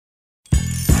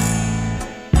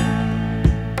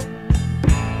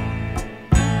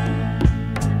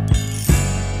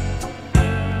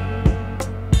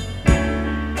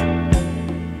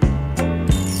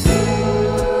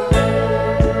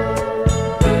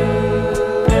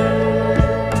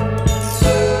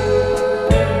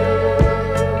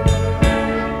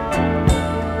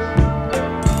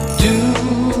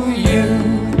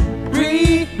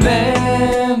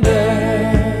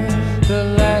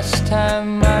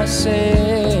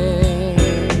say,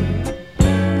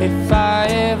 if I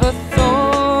ever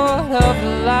thought of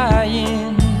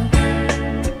lying,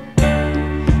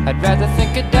 I'd rather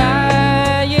think of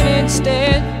dying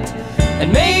instead.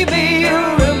 And maybe you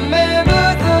remember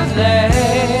the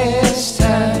last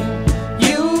time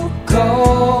you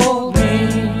called me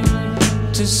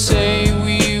to say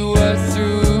we were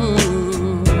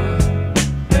through,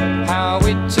 how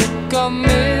it took a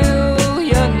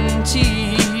million tears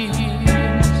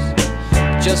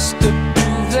just to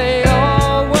prove they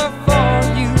all were for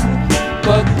you.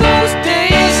 But those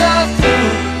days are through,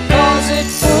 'cause it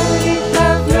wouldn't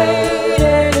have made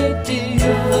any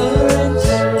difference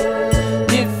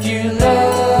if you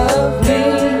loved me.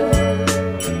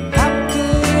 How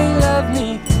could you love me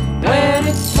when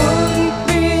it wouldn't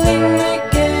really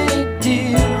make any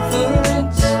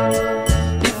difference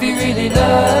if you really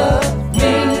loved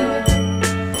me?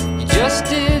 You just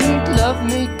didn't love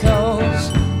me, 'cause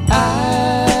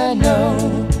I know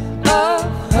of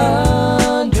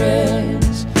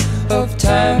hundreds of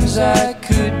times I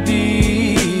could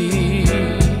be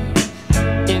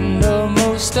in the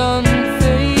most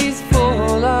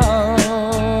unfaithful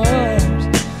arms,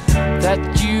 that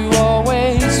you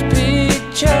always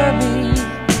picture me.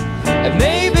 And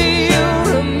maybe you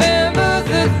remember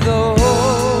that though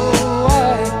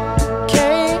I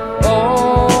can't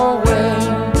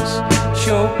always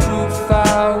show proof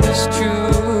I was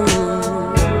true,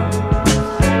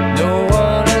 no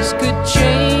one else could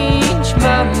change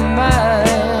my mind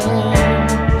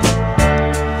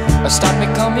or stop me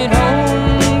coming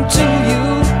home to you.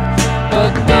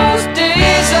 But those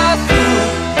days are through,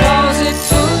 'cause it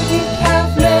wouldn't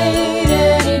have made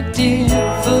any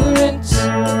difference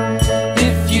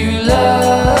if you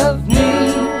loved me.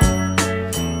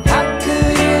 How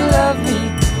could you love me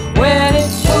when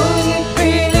it wouldn't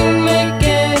really make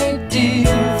any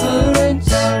difference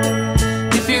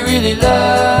if you really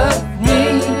loved me?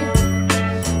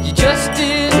 You just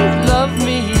didn't love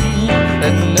me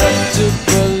enough to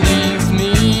believe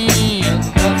me,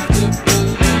 enough to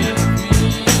believe me,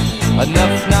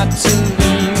 enough not to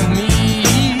leave me,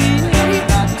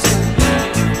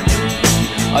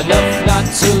 enough not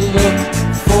to look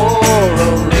for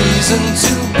a reason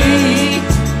to be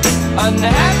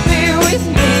unhappy with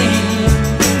me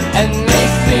and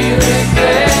make me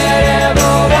regret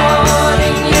ever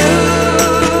wanting you.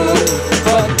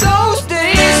 But those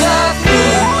days are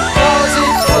through, 'cause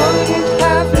it wouldn't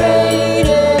have made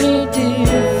any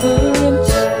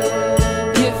difference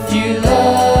if you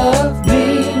loved me.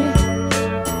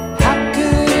 How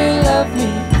could you love me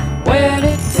when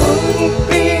it wouldn't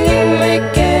really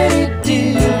make any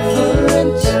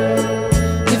difference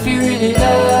if you really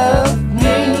loved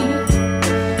me?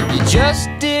 You just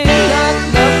did.